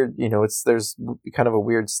some weird, there's kind of a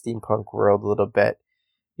weird steampunk world a little bit.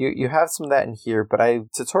 You have some of that in here, but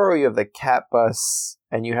Totoro, you have the cat bus,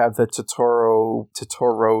 and you have the Totoros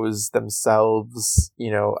themselves.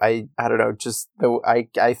 I don't know, just I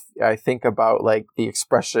think about like the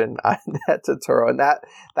expression on that Totoro, and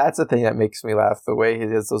that's the thing that makes me laugh, the way he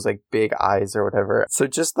has those like big eyes or whatever. So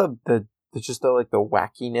just the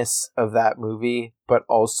wackiness of that movie, but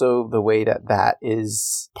also the way that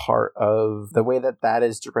is part of the way that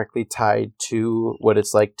is directly tied to what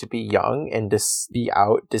it's like to be young and to be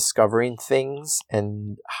out discovering things,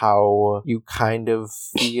 and how you kind of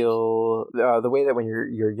feel the way that when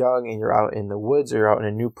you're young and you're out in the woods or you're out in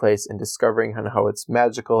a new place and discovering how it's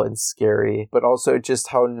magical and scary, but also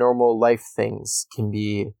just how normal life things can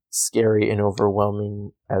be scary and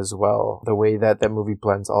overwhelming as well. The way that movie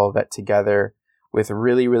blends all of that together with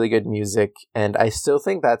really, really good music. And I still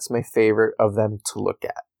think that's my favorite of them to look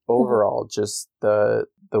at. Overall, just the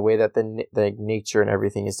way that the nature and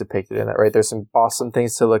everything is depicted in that, right? There's some awesome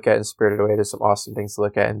things to look at in Spirited Away. There's some awesome things to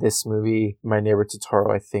look at in this movie. My Neighbor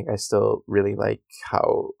Totoro, I think I still really like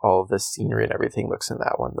how all of the scenery and everything looks in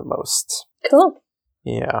that one the most. Cool.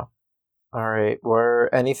 Yeah. All right.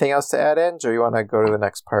 Anything else to add, Ange, or you want to go to the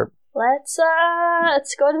next part? Let's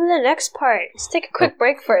go to the next part. Let's take a quick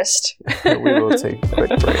break first. We will take a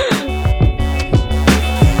quick break.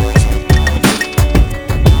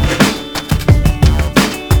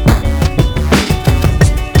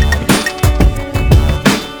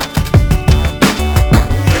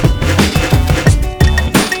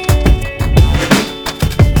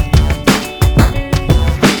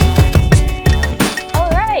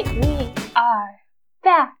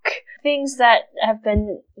 Back. Things that have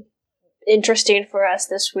been interesting for us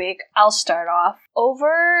this week. I'll start off.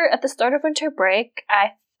 Over at the start of winter break,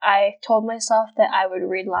 I told myself that I would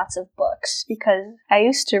read lots of books, because I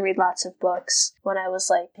used to read lots of books when I was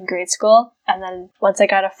like in grade school, and then once I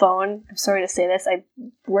got a phone, I'm sorry to say this, I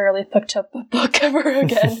rarely picked up a book ever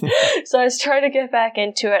again. So I was trying to get back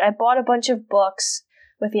into it. I bought a bunch of books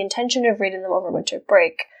with the intention of reading them over winter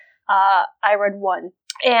break. I read one,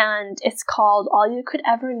 and it's called All You Could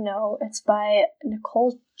Ever Know. It's by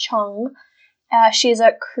Nicole Chung. She's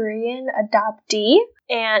a Korean adoptee,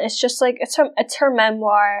 and it's just like it's her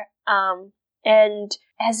memoir. And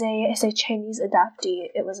as a Chinese adoptee,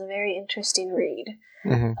 it was a very interesting read.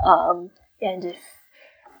 Mm-hmm. And if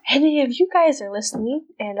any of you guys are listening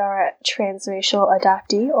and are a transracial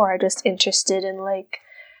adoptee, or are just interested in like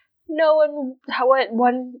knowing what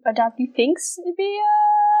one adoptee thinks, it'd be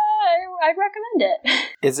I'd recommend it.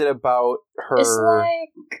 Is it about her? It's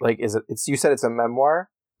like is it? You said it's a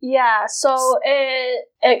memoir. Yeah, so it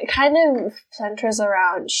kind of centers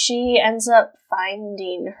around, she ends up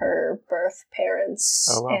finding her birth parents.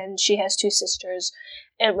 Oh, wow. And she has 2 sisters,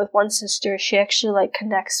 and with one sister she actually like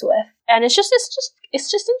connects with, and it's just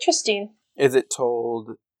interesting. Is it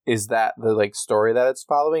told is that the like story that it's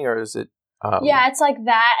following, or is it? Yeah, it's like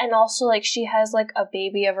that, and also like she has like a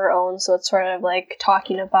baby of her own, so it's sort of like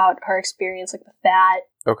talking about her experience like with that.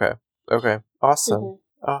 Okay. Awesome.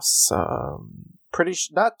 Mm-hmm. Awesome. Pretty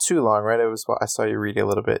not too long, right? It was. I saw you read a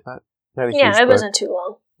little bit. Not a huge it book. wasn't too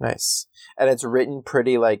long. Nice, and it's written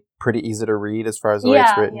pretty easy to read as far as the way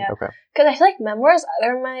it's written. Yeah. Okay. Because I feel like memoirs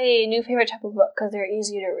are my new favorite type of book because they're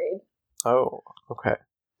easy to read. Oh, okay.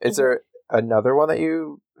 Is there another one that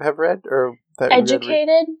you have read or that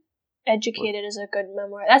Educated? Educated is a good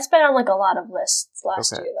memoir. That's been on like a lot of lists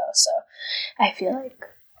last year though, so I feel like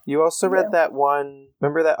you also read that one.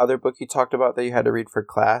 Remember that other book you talked about that you had to read for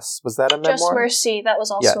class? Was that a memoir? Just Mercy. That was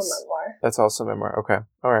also a memoir. That's also a memoir. Okay.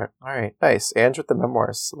 All right. Nice. Ange with the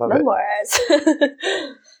memoirs. Love memoirs. it.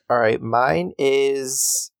 All right. Mine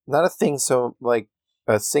is not a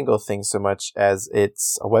single thing so much as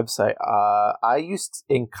it's a website.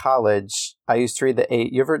 In college, I used to read do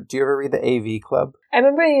you ever read the AV Club? I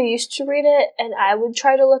remember you used to read it, and I would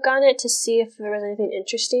try to look on it to see if there was anything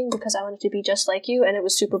interesting because I wanted to be just like you, and it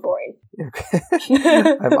was super boring. Okay.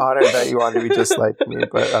 I'm honored that you want to be just like me,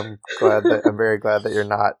 but I'm very glad that you're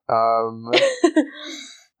not.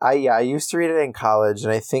 I used to read it in college,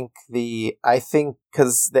 and I think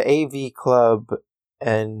because the AV Club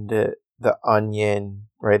and the Onion,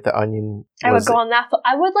 right? The Onion. I would go on that.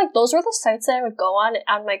 I would those were the sites that I would go on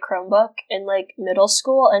my Chromebook in like middle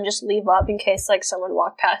school and just leave up in case like someone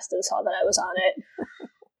walked past and saw that I was on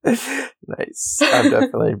it. Nice. I've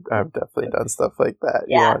definitely done stuff like that.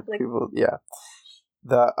 Yeah.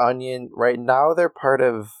 The Onion, right now they're part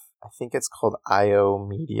of, I think it's called IO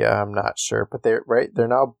Media. I'm not sure, but they're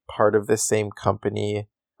now part of the same company.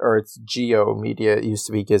 Or it's Geo Media. It used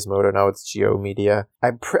to be Gizmodo. Now it's Geo Media.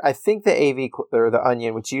 I think the AV or the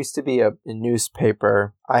Onion, which used to be a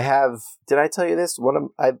newspaper. Did I tell you this?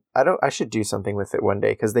 I should do something with it one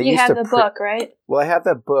day because they used to. You have the book, right? Well, I have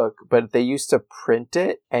the book, but they used to print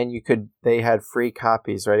it, and they had free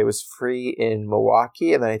copies, right? It was free in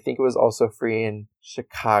Milwaukee, and then I think it was also free in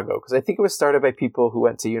Chicago because I think it was started by people who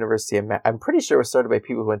went to I'm pretty sure it was started by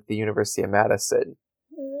people who went to the University of Madison.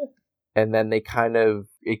 And then it kind of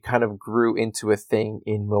grew into a thing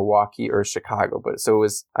in Milwaukee or Chicago. But so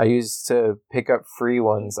I used to pick up free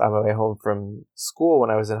ones on my way home from school when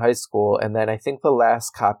I was in high school. And then I think the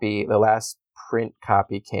last print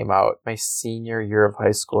copy came out my senior year of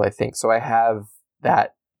high school, I think. So I have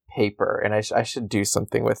that paper and I should do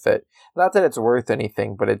something with it. Not that it's worth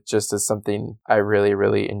anything, but it just is something I really,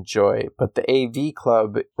 really enjoy. But the AV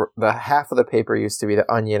Club, the half of the paper used to be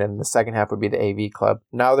the Onion and the second half would be the AV Club.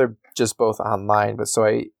 Now they're just both online. But so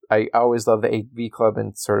I always love the AV Club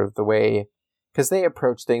and sort of the way, because they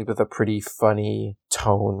approach things with a pretty funny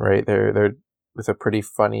tone, right? They're with a pretty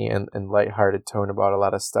funny and lighthearted tone about a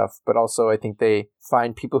lot of stuff. But also I think they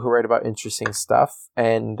find people who write about interesting stuff.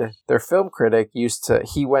 And their film critic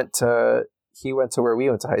he went to where we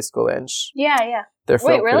went to high school, Ange. Yeah.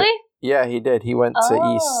 Wait, really? Yeah, he did. He went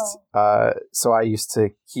to East. So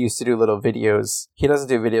he used to do little videos. He doesn't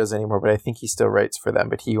do videos anymore, but I think he still writes for them.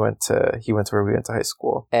 But he went to where we went to high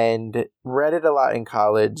school and read it a lot in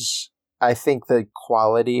college. I think the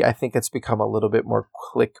quality, it's become a little bit more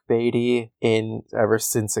clickbaity ever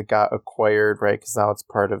since it got acquired, right? Because now it's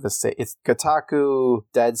part of it's Kotaku,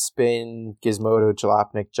 Deadspin, Gizmodo,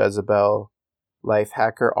 Jalopnik, Jezebel,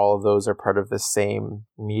 Lifehacker. All of those are part of the same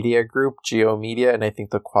media group, Geo Media, and I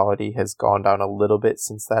think the quality has gone down a little bit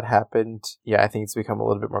since that happened. Yeah, I think it's become a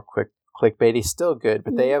little bit more clickbaity. Still good,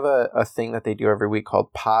 but they have a thing that they do every week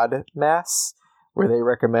called Podmass, where they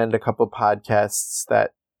recommend a couple podcasts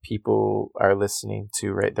that people are listening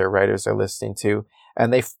to, right? Their writers are listening to,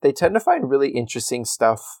 and they tend to find really interesting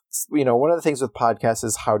stuff. One of the things with podcasts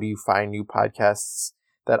is how do you find new podcasts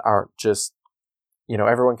that aren't just,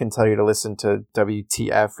 everyone can tell you to listen to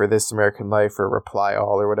WTF or This American Life or Reply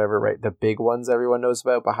All or whatever, right? The big ones everyone knows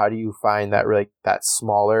about, but how do you find that that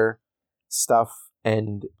smaller stuff?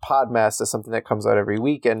 And Podmass is something that comes out every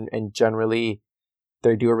week, and generally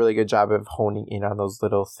they do a really good job of honing in on those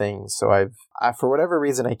little things. So I for whatever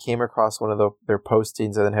reason, I came across one of their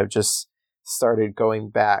postings and then have just started going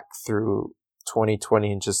back through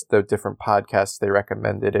 2020 and just the different podcasts they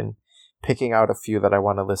recommended and picking out a few that I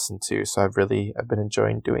want to listen to. So I've been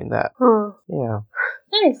enjoying doing that. Yeah.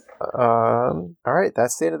 Nice. All right,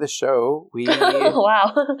 that's the end of the show.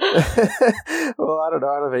 Wow. Well, I don't know.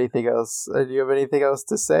 I don't have anything else. Do you have anything else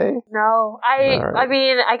to say? No. I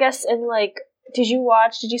mean, I guess did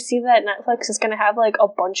you see that Netflix is going to have a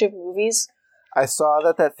bunch of movies? I saw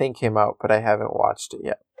that thing came out, but I haven't watched it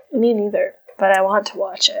yet. Me neither, but I want to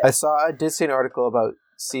watch it. I did see an article about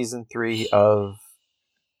season 3 of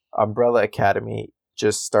Umbrella Academy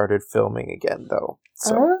just started filming again, though.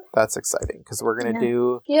 So that's exciting because we're going to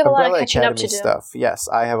do you have Umbrella a lot of catching Academy up to do. stuff. Yes,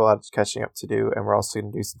 I have a lot of catching up to do, and we're also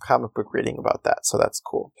going to do some comic book reading about that. So that's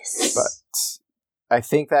cool. Yes. But I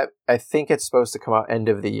think it's supposed to come out end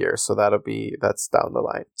of the year, so that's down the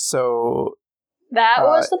line. So that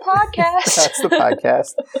was the podcast. That's the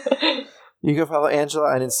podcast. You can follow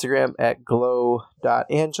Angela on Instagram at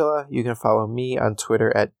glow.angela. You can follow me on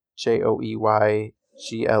Twitter at JoeyGlowwacky,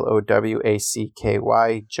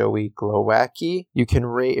 Joey Glowwacky. You can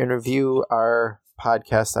rate and review our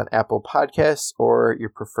podcast on Apple Podcasts or your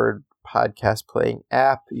preferred podcast playing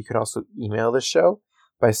app. You can also email the show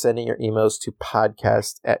by sending your emails to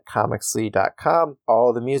podcast@comicsly.com.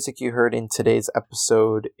 All the music you heard in today's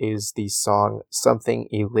episode is the song Something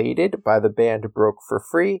Elated by the band Broke for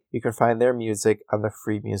Free. You can find their music on the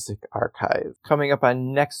Free Music Archive. Coming up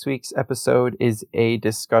on next week's episode is a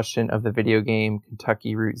discussion of the video game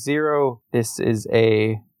Kentucky Route Zero. This is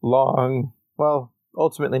a long, well,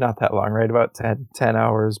 ultimately not that long, right? About 10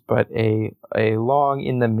 hours, but a long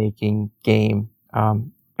in the making game.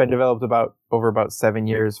 Been developed over about 7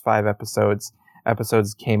 years, 5 episodes.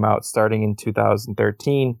 Episodes came out starting in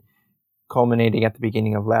 2013, culminating at the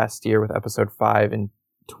beginning of last year with episode 5 in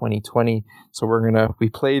 2020. So we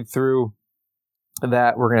played through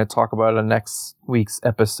that. We're going to talk about it on next week's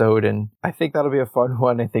episode, and I think that'll be a fun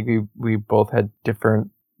one. I think we both had different,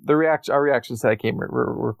 our reactions to that game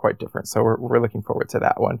were quite different. So we're looking forward to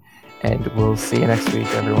that one, and we'll see you next week,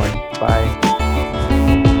 everyone. Bye.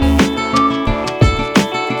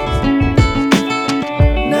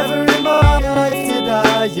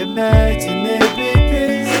 Imagine